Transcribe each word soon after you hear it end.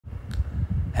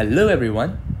Hello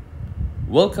everyone,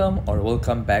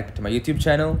 welcome back to my YouTube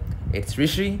channel. It's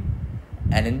Rishi,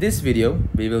 and in this video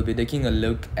we will be taking a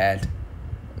look at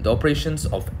the operations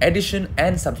of addition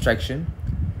and subtraction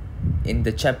in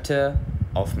the chapter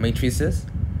of matrices.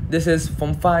 This is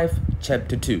Form 5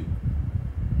 Chapter 2.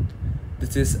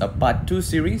 This is a part 2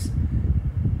 series.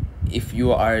 If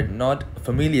you are not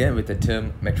familiar with the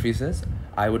term matrices,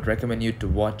 I would recommend you to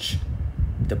watch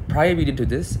the prior video to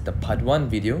this, the part 1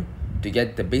 video, to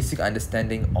get the basic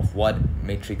understanding of what a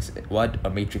matrix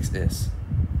is.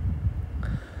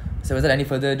 So without any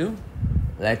further ado,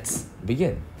 let's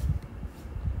begin.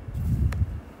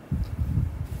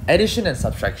 Addition and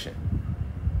subtraction.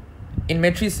 In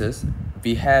matrices,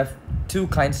 we have two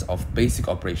kinds of basic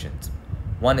operations.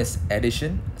 One is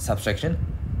addition, subtraction.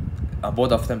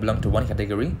 Both of them belong to one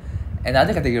category.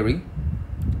 Another category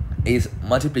is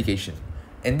multiplication.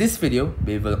 In this video,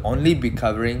 we will only be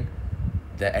covering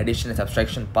the addition and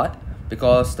subtraction part,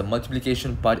 because the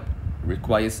multiplication part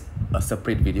requires a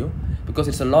separate video, because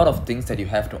it's a lot of things that you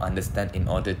have to understand in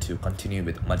order to continue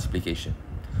with multiplication.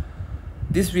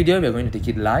 This video we are going to take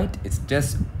it light. It's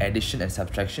just addition and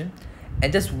subtraction,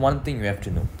 and just one thing you have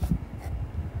to know.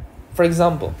 For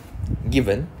example,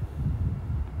 given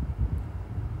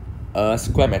a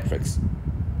square matrix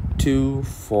 2,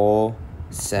 4,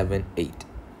 7, 8,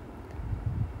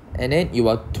 and then you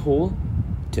are told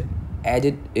to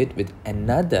added it with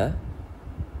another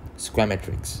square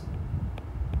matrix.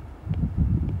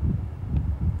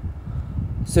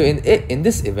 So in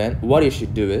this event, what you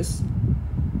should do is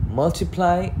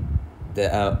multiply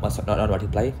the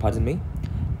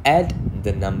add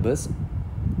the numbers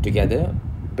together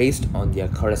based on their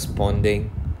corresponding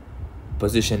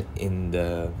position in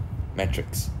the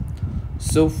matrix.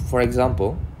 So for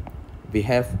example, we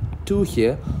have 2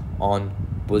 here on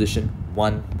position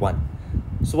 1, 1.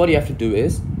 So what you have to do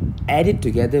is add it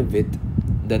together with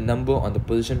the number on the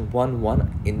position 1,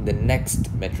 1 in the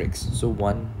next matrix. So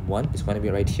 1, 1 is going to be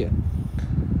right here.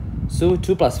 So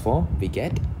 2 plus 4, we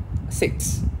get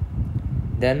 6.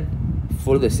 Then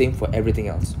follow the same for everything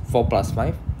else. 4 plus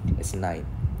 5 is 9.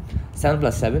 7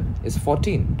 plus 7 is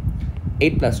 14.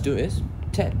 8 plus 2 is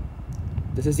 10.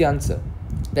 This is the answer.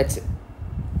 That's it.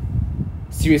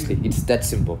 Seriously, it's that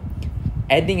simple.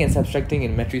 Adding and subtracting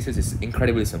in matrices is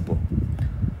incredibly simple.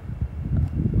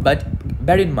 But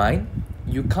bear in mind,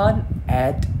 you can't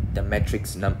add the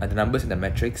matrix the numbers in the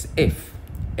matrix if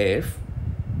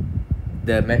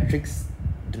the matrix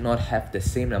do not have the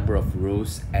same number of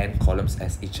rows and columns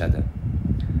as each other.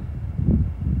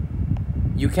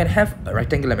 You can have a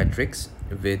rectangular matrix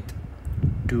with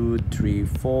 2, 3,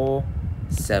 4,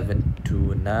 7,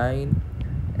 2, 9,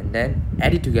 and then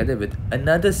add it together with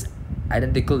another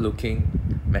identical looking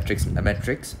matrix,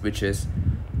 which is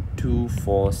 2,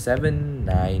 4, 7,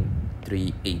 9,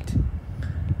 3, 8.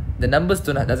 The numbers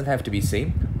doesn't have to be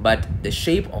same, but the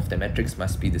shape of the matrix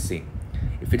must be the same.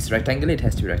 If it's rectangular, it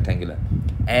has to be rectangular,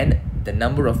 and the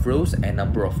number of rows and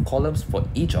number of columns for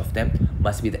each of them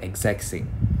must be the exact same.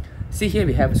 See, here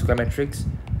we have a square matrix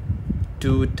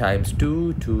 2 times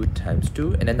 2, 2 times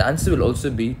 2, and then the answer will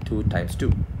also be 2 times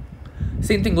 2.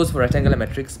 Same thing goes for rectangular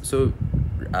matrix. So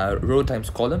row times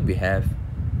column, we have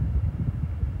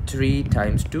 3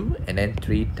 times 2 and then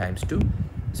 3 times 2.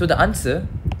 So the answer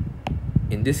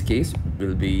in this case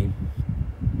will be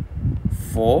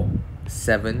 4,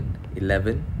 7,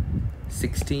 11,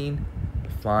 16,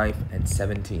 5, and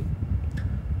 17.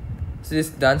 So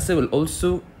the answer will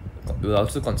also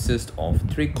consist of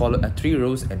 3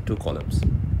 rows and 2 columns.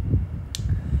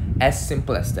 As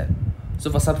simple as that. So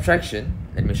for subtraction,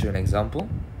 let me show you an example.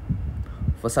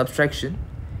 For subtraction,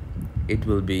 it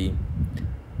will be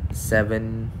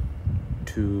 7,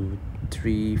 2,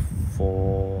 3,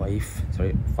 5,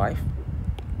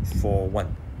 4,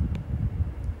 1.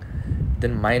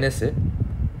 Then minus it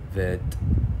with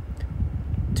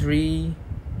 3,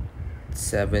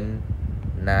 7,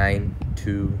 9,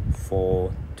 2,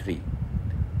 4, 3.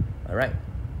 Alright.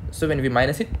 So when we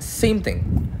minus it, same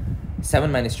thing.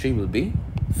 7 minus 3 will be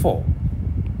 4.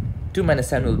 2 minus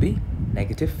 7 will be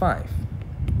 -5.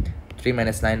 3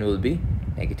 minus 9 will be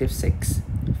 -6.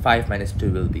 5 minus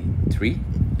 2 will be 3.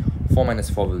 4 minus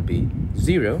 4 will be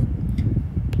 0.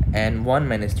 And 1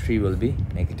 minus 3 will be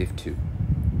 -2.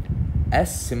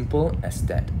 As simple as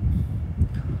that.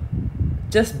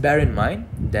 Just bear in mind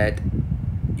that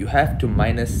you have to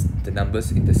minus the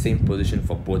numbers in the same position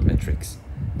for both metrics.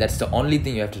 That's the only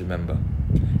thing you have to remember.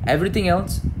 Everything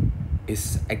else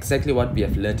is exactly what we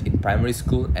have learned in primary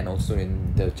school and also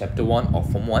in the chapter 1 of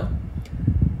Form 1,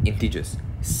 integers.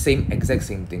 Exact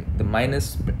same thing.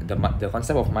 The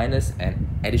concept of minus and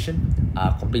addition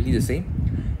are completely the same.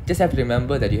 just have to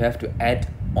remember that you have to add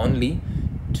only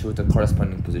to the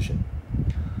corresponding position.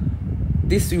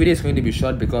 This video is going to be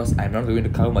short because I'm not going to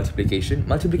cover multiplication.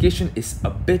 Multiplication is a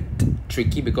bit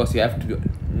tricky because you have to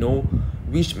know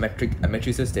which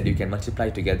matrices that you can multiply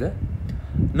together.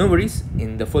 No worries,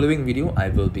 in the following video I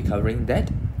will be covering that,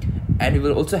 and we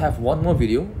will also have one more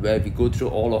video where we go through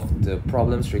all of the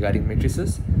problems regarding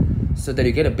matrices so that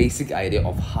you get a basic idea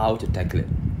of how to tackle it.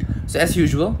 So as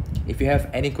usual, if you have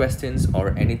any questions or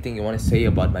anything you want to say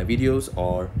about my videos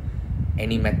or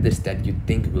any methods that you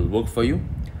think will work for you,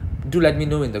 do let me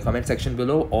know in the comment section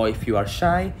below, or if you are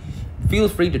shy, feel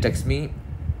free to text me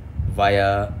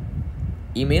via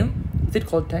email. Is it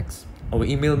called text? Or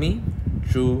email me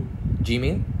through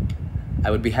Gmail.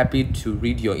 I would be happy to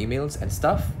read your emails and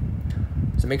stuff.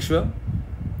 So make sure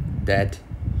that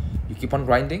you keep on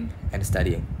grinding and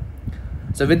studying.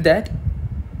 So with that,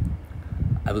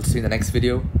 I will see you in the next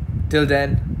video. Till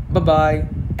then, bye bye,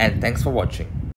 and thanks for watching.